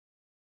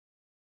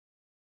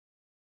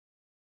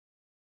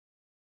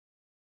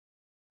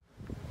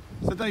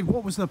So Dave,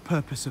 what was the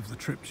purpose of the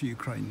trip to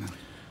Ukraine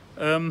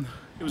then?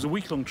 It was a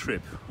week-long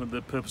trip.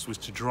 The purpose was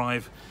to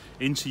drive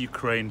into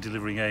Ukraine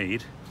delivering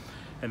aid,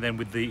 and then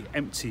with the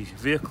empty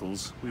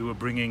vehicles we were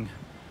bringing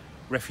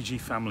refugee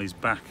families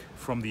back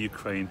from the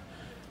Ukraine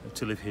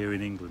to live here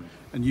in England.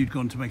 And you'd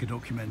gone to make a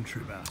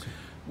documentary about it?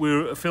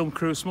 We're a film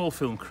crew, a small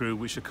film crew,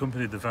 which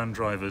accompanied the van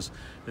drivers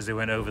as they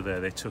went over there.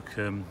 They took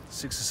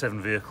 6 or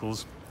 7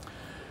 vehicles,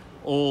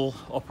 all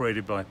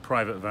operated by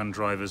private van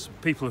drivers,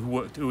 people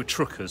who were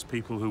truckers,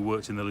 people who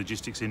worked in the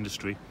logistics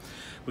industry,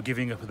 were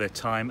giving up their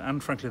time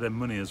and frankly their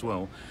money as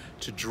well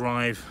to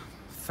drive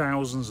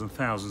thousands and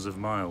thousands of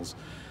miles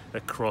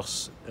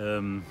across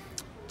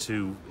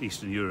to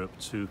Eastern Europe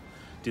to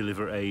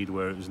deliver aid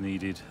where it was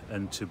needed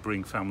and to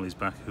bring families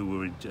back who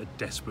were in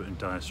desperate and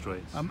dire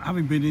straits.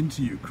 Having been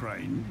into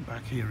Ukraine,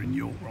 back here in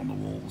York, we're on the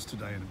walls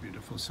today on a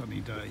beautiful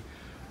sunny day,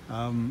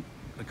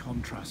 the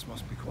contrast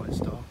must be quite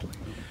startling.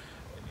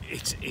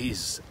 It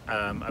is.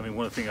 I mean,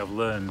 one of the things I've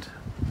learned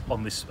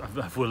on this,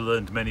 I've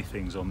learned many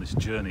things on this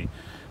journey,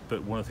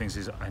 but one of the things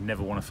is I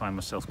never want to find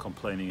myself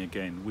complaining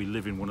again. We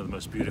live in one of the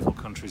most beautiful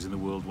countries in the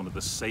world, one of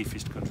the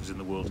safest countries in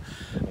the world,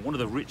 and one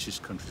of the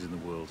richest countries in the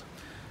world.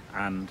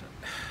 And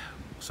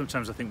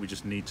sometimes I think we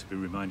just need to be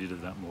reminded of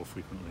that more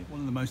frequently.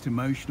 One of the most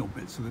emotional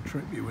bits of the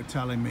trip, you were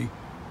telling me,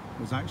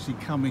 was actually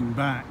coming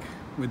back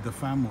with the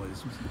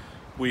families.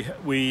 We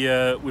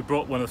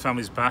brought one of the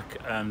families back,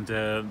 and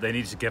they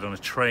needed to get on a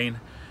train.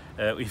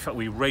 In fact,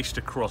 we raced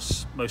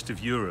across most of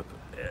Europe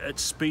at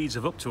speeds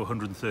of up to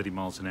 130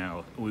 miles an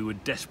hour. We were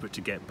desperate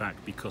to get back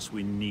because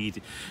we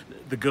need.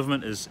 The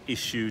government has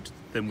issued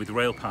them with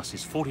rail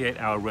passes,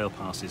 48-hour rail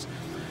passes.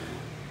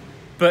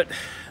 But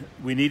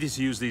we needed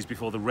to use these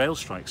before the rail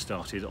strike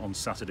started on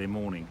Saturday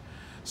morning.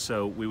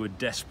 So we were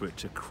desperate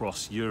to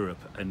cross Europe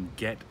and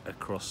get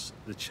across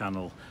the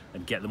channel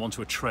and get them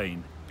onto a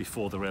train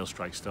before the rail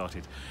strike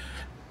started.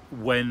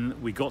 When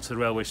we got to the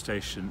railway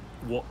station,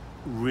 what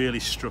really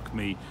struck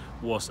me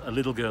was a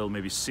little girl,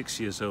 maybe 6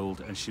 years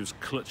old, and she was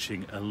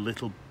clutching a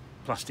little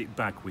plastic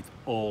bag with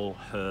all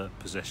her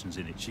possessions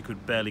in it. She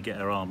could barely get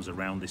her arms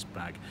around this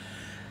bag,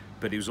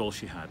 but it was all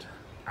she had.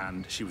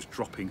 And she was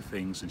dropping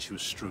things, and she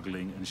was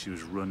struggling, and she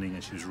was running,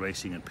 and she was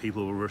racing, and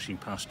people were rushing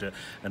past her,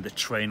 and the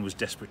train was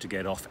desperate to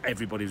get off.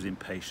 Everybody was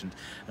impatient,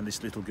 and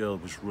this little girl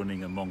was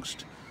running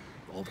amongst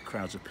all the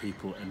crowds of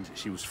people, and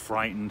she was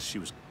frightened, she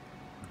was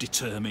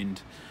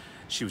determined,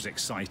 she was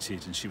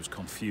excited, and she was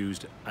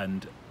confused,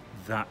 and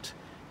that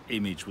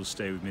image will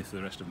stay with me for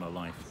the rest of my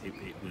life.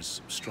 It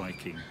was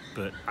striking,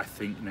 but I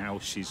think now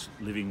she's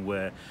living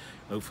where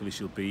hopefully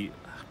she'll be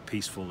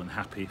peaceful and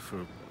happy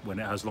for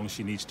as long as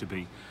she needs to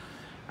be.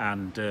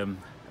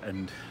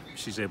 And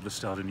she's able to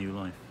start a new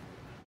life.